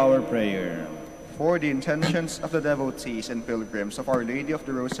 hear our prayer. For the intentions of the devotees and pilgrims of Our Lady of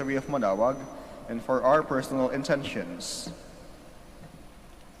the Rosary of Manaoag, and for our personal intentions,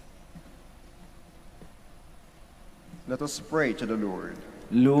 let us pray to the Lord.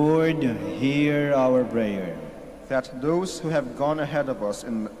 Lord, hear our prayer. That those who have gone ahead of us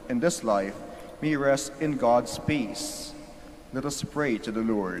in this life may rest in God's peace. Let us pray to the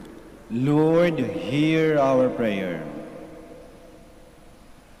Lord. Lord, hear our prayer.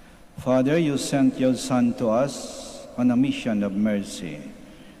 Father, you sent your Son to us on a mission of mercy.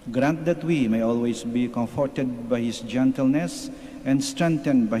 Grant that we may always be comforted by His gentleness and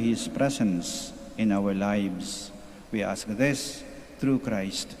strengthened by His presence in our lives. We ask this through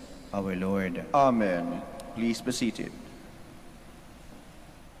Christ our Lord. Amen. Please be seated.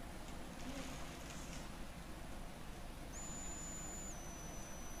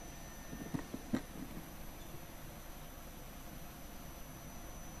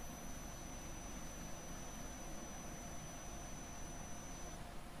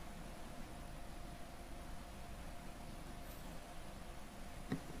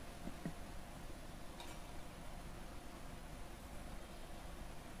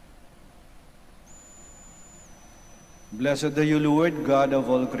 Blessed are you, Lord, God of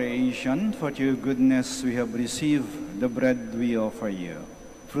all creation, for to your goodness we have received the bread we offer you,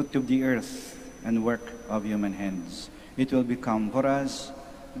 fruit of the earth and work of human hands. It will become for us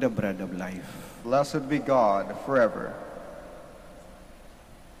the bread of life. Blessed be God forever.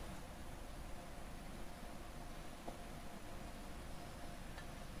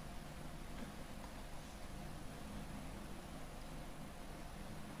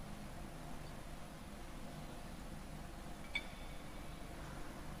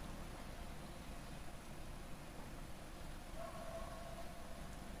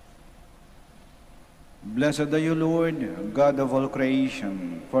 Blessed are you, Lord, God of all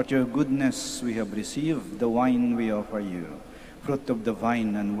creation, for to your goodness we have received the wine we offer you, fruit of the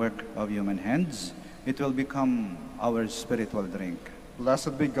vine and work of human hands. It will become our spiritual drink.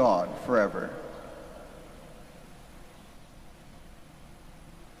 Blessed be God forever.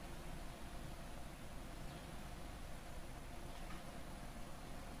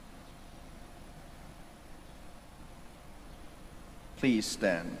 Please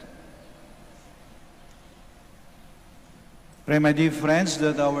stand. Pray, my dear friends,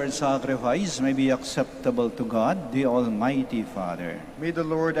 that our sacrifice may be acceptable to God, the Almighty Father. May the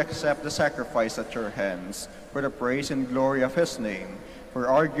Lord accept the sacrifice at your hands for the praise and glory of his name, for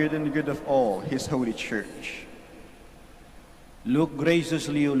our good and the good of all his holy church. Look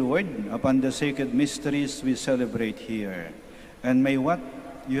graciously, O Lord, upon the sacred mysteries we celebrate here, and may what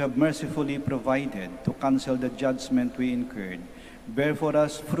you have mercifully provided to cancel the judgment we incurred bear for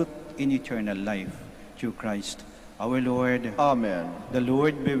us fruit in eternal life, through Christ our Lord. Amen. The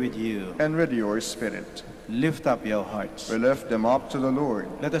Lord be with you. And with your spirit. Lift up your hearts. We lift them up to the Lord.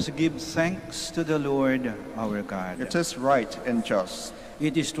 Let us give thanks to the Lord our God. It is right and just.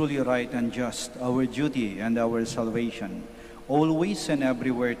 It is truly right and just, our duty and our salvation, always and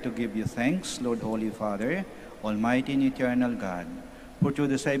everywhere to give you thanks, Lord Holy Father, Almighty and eternal God, for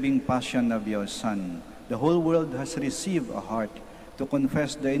through the saving passion of your Son, the whole world has received a heart to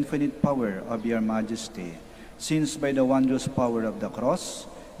confess the infinite power of your majesty. Since by the wondrous power of the cross,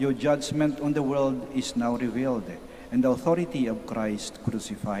 your judgment on the world is now revealed, and the authority of Christ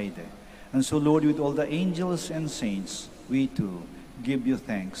crucified. And so, Lord, with all the angels and saints, we too give you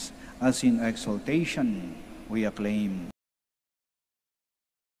thanks, as in exaltation we acclaim.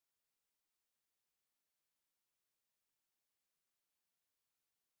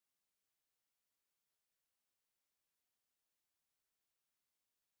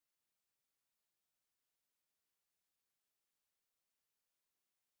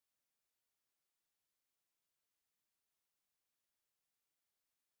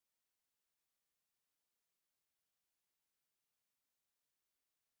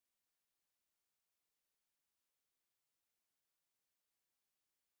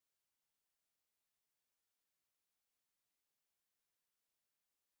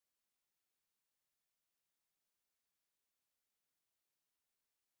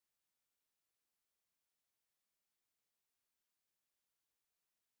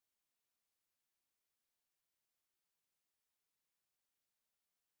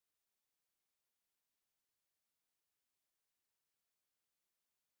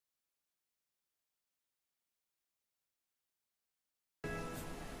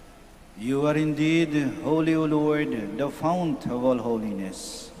 You are indeed holy, O Lord, the fount of all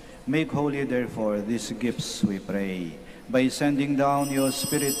holiness. Make holy, therefore, these gifts, we pray, by sending down your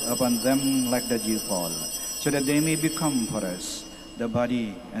Spirit upon them like the dewfall, so that they may become for us the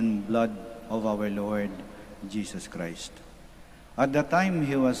body and blood of our Lord Jesus Christ. At the time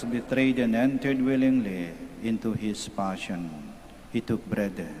he was betrayed and entered willingly into his passion, he took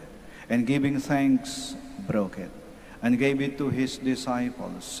bread, and giving thanks, broke it, and gave it to his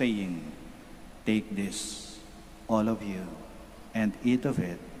disciples, saying, "Take this, all of you, and eat of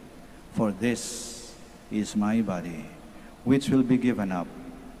it, for this is my body, which will be given up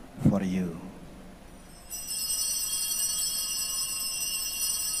for you."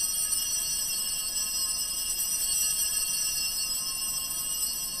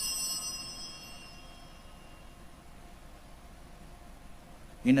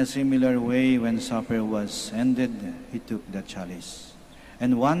 In a similar way, when supper was ended, he took the chalice,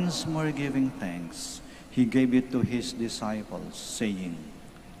 and once more giving thanks, he gave it to his disciples, saying,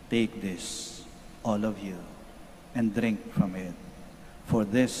 "Take this, all of you, and drink from it, for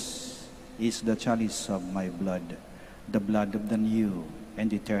this is the chalice of my blood, the blood of the new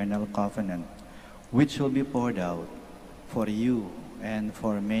and eternal covenant, which will be poured out for you and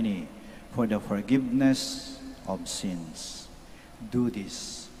for many for the forgiveness of sins. Do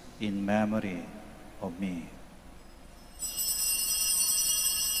this in memory of me."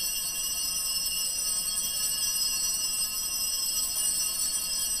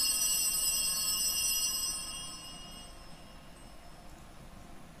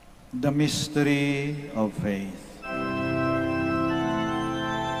 The mystery of faith.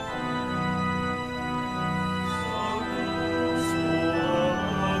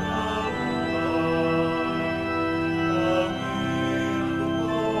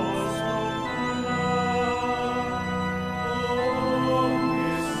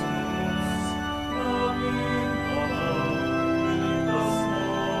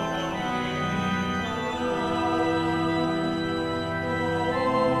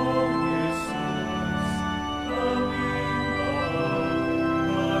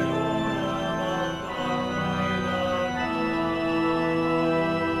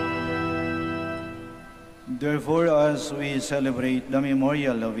 Therefore, as we celebrate the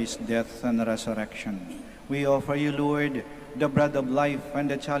memorial of his death and resurrection, we offer you, Lord, the bread of life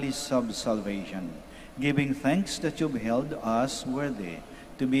and the chalice of salvation, giving thanks that you've held us worthy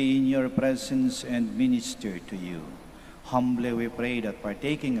to be in your presence and minister to you. Humbly we pray that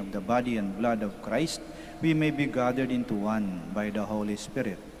partaking of the body and blood of Christ, we may be gathered into one by the Holy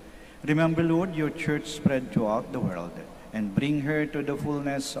Spirit. Remember, Lord, your church spread throughout the world, and bring her to the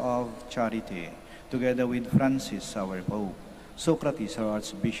fullness of charity, together with Francis, our Pope, Socrates, our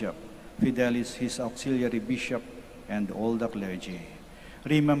Archbishop, Fidelis, his auxiliary bishop, and all the clergy.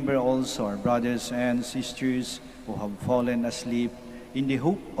 Remember also our brothers and sisters who have fallen asleep in the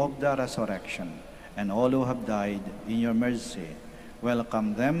hope of the resurrection, and all who have died in your mercy.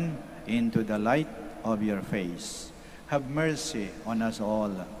 Welcome them into the light of your face. Have mercy on us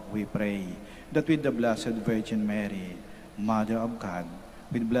all, we pray, that with the Blessed Virgin Mary, Mother of God,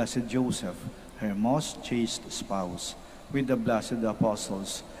 with Blessed Joseph, her most chaste spouse, with the blessed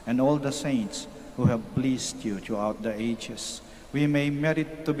apostles and all the saints who have pleased you throughout the ages, we may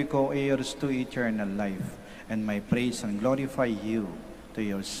merit to be co-heirs to eternal life, and may praise and glorify you to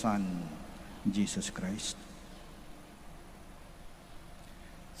your Son, Jesus Christ.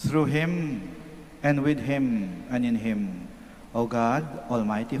 Through him, and with him, and in him, O God,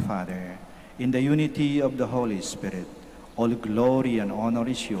 Almighty Father, in the unity of the Holy Spirit, all glory and honor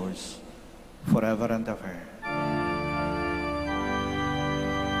is yours, forever and ever.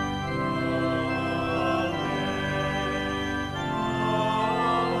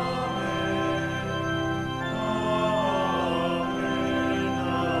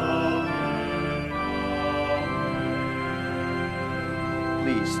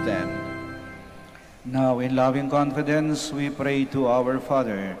 Please stand. Now, in loving confidence, we pray to our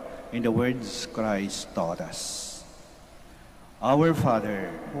Father in the words Christ taught us. Our Father,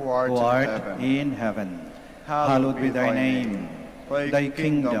 who art in heaven, hallowed be thy name. Thy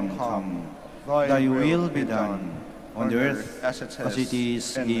kingdom come, thy will be done, on earth as it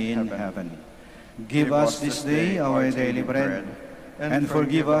is in heaven. Give us this day our daily bread, and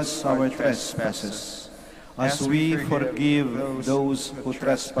forgive us our trespasses, as we forgive those who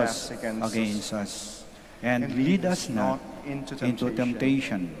trespass against us. And lead us not into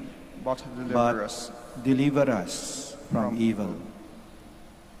temptation, but deliver us from evil.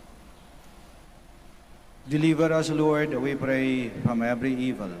 Deliver us, Lord, we pray, from every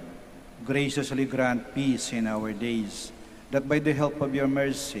evil. Graciously grant peace in our days, that by the help of your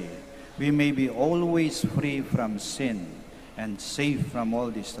mercy, we may be always free from sin and safe from all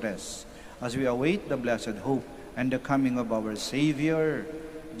distress, as we await the blessed hope and the coming of our Savior,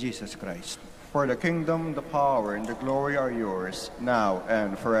 Jesus Christ. For the kingdom, the power, and the glory are yours, now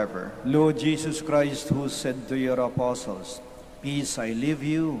and forever. Lord Jesus Christ, who said to your apostles, "Peace I leave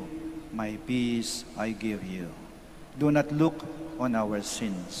you, my peace I give you," do not look on our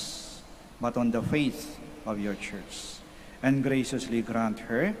sins, but on the faith of your church, and graciously grant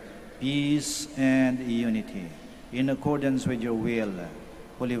her peace and unity, in accordance with your will,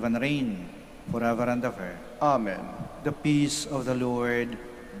 who live and reign forever and ever. Amen. The peace of the Lord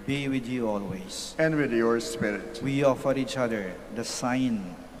be with you always. And with your spirit. We offer each other the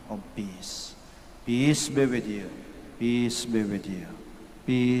sign of peace. Peace be with you. Peace be with you.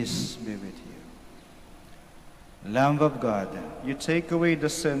 Peace be with you. Lamb of God, you take away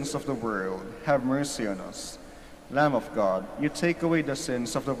the sins of the world, have mercy on us. Lamb of God, you take away the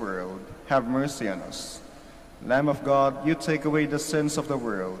sins of the world, have mercy on us. Lamb of God, you take away the sins of the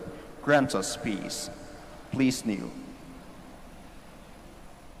world, grant us peace. Please kneel.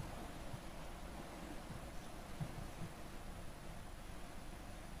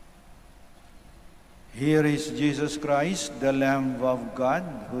 here is Jesus Christ, the Lamb of God,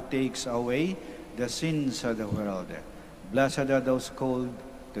 who takes away the sins of the world. Blessed are those called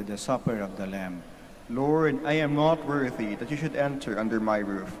to the supper of the Lamb. Lord, I am not worthy that you should enter under my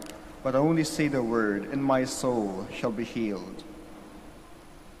roof, but only say the word, and my soul shall be healed.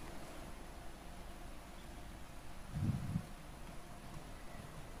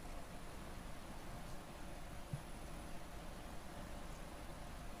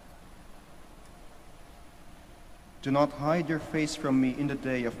 Do not hide your face from me in the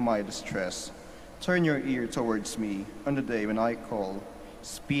day of my distress. Turn your ear towards me on the day when I call.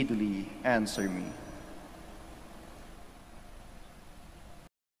 Speedily answer me.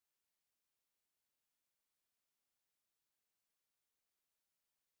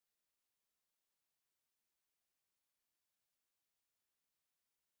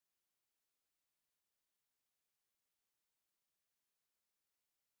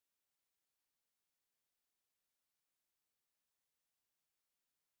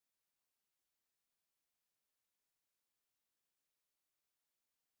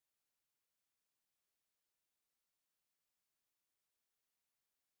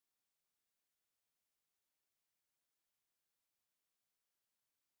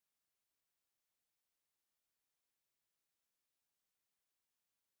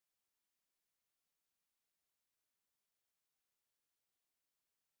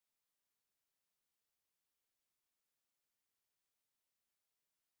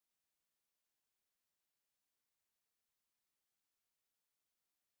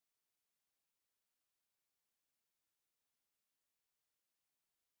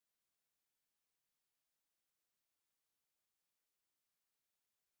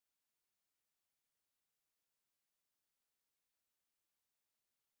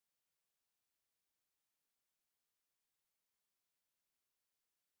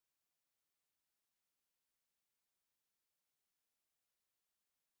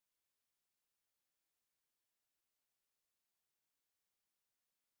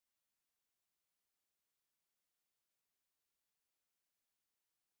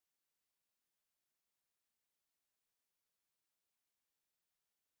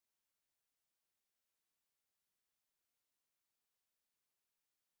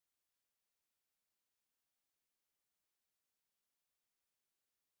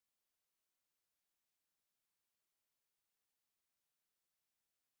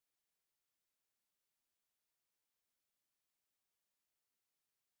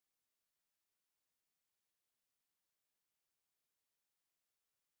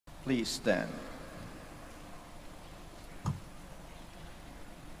 Please stand.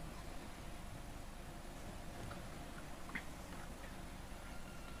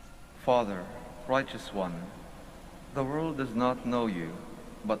 Father, righteous one, the world does not know you,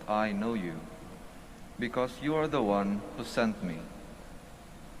 but I know you, because you are the one who sent me.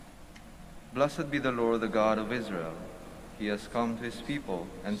 Blessed be the Lord, the God of Israel. He has come to his people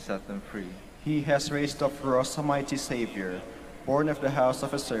and set them free. He has raised up for us a mighty Savior, born of the house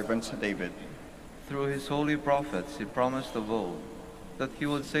of his servant David. Through his holy prophets he promised of old that he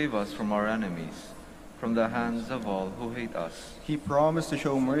would save us from our enemies, from the hands of all who hate us. He promised to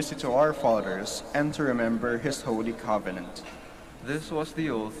show mercy to our fathers and to remember his holy covenant. This was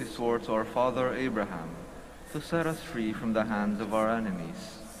the oath he swore to our father Abraham, to set us free from the hands of our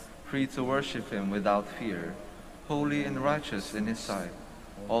enemies, free to worship him without fear, holy and righteous in his sight,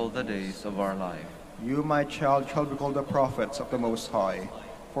 all the days of our life. You, my child, shall be called the prophets of the Most High,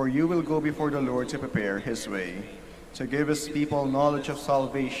 for you will go before the Lord to prepare his way, to give his people knowledge of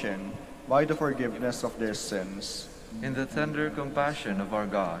salvation by the forgiveness of their sins. In the tender compassion of our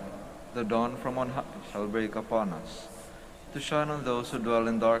God, the dawn from on high shall break upon us, to shine on those who dwell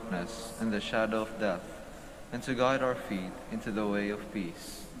in darkness and the shadow of death, and to guide our feet into the way of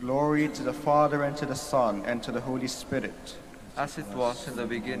peace. Glory to the Father, and to the Son, and to the Holy Spirit. As it was in the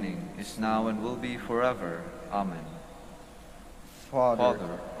beginning, is now, and will be forever. Amen.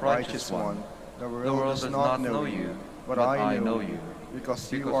 Father, righteous one, the world does not know you, but I know you,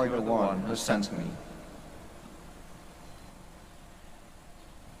 because you are the one who sent me.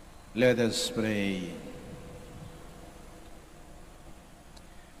 Let us pray.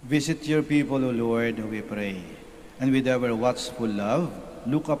 Visit your people, O Lord, we pray, and with our watchful love,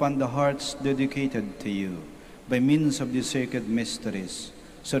 look upon the hearts dedicated to you by means of the sacred mysteries,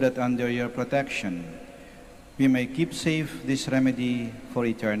 so that under your protection we may keep safe this remedy for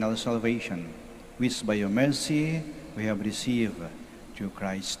eternal salvation, which by your mercy we have received through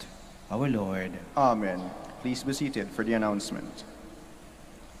Christ our Lord. Amen. Please be seated for the announcement.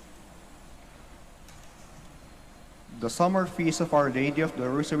 The summer feast of Our Lady of the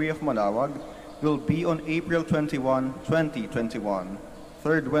Rosary of Manaoag will be on April 21, 2021,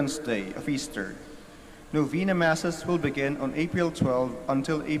 third Wednesday of Easter. Novena Masses will begin on April 12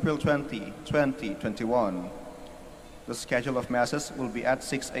 until April 20, 2021. The schedule of Masses will be at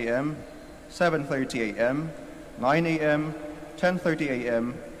 6 a.m., 7:30 a.m., 9 a.m., 10:30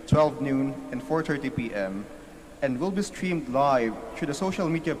 a.m., 12 noon, and 4:30 p.m., and will be streamed live through the social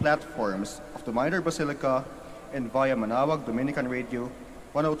media platforms of the Minor Basilica and via Manaoag Dominican Radio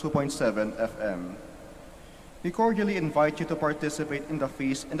 102.7 FM. We cordially invite you to participate in the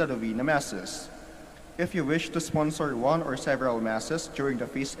feast and the Novena Masses. If you wish to sponsor one or several Masses during the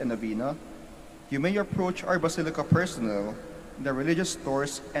feast and Novena, you may approach our Basilica personnel in the religious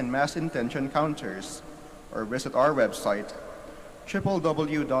stores and Mass intention counters, or visit our website,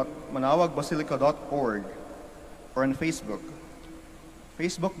 www.manaoagbasilica.org, or on Facebook,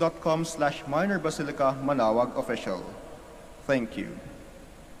 facebook.com/Minor Basilica Manaoag Official. Thank you.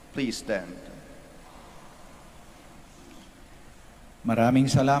 Please stand. Maraming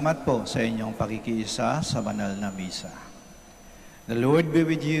salamat po sa inyong pakikiisa sa banal na misa. The Lord be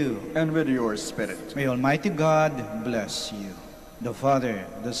with you. And with your spirit. May Almighty God bless you, the Father,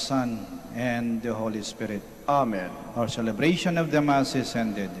 the Son, and the Holy Spirit. Amen. Our celebration of the Mass is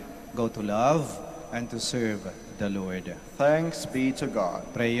ended. Go to love and to serve the Lord. Thanks be to God.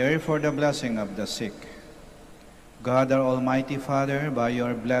 Prayer for the blessing of the sick. God, our Almighty Father, by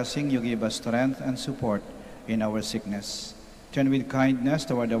your blessing you give us strength and support in our sickness. Turn with kindness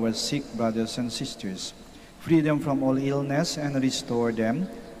toward our sick brothers and sisters. Free them from all illness and restore them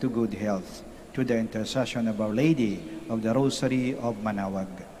to good health. Through the intercession of Our Lady of the Rosary of Manaoag,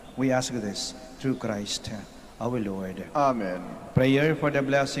 we ask this through Christ our Lord. Amen. Prayer for the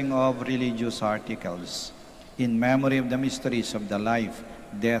blessing of religious articles. In memory of the mysteries of the life,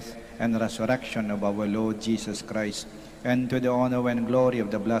 death, and resurrection of our Lord Jesus Christ, and to the honor and glory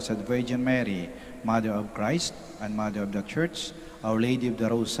of the Blessed Virgin Mary, Mother of Christ and Mother of the Church, Our Lady of the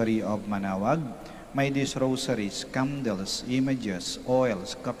Rosary of Manaoag, may these rosaries, candles, images,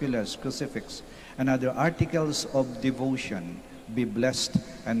 oils, scapulars, crucifix, and other articles of devotion be blessed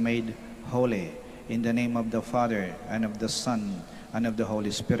and made holy. In the name of the Father, and of the Son, and of the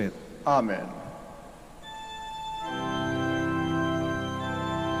Holy Spirit. Amen.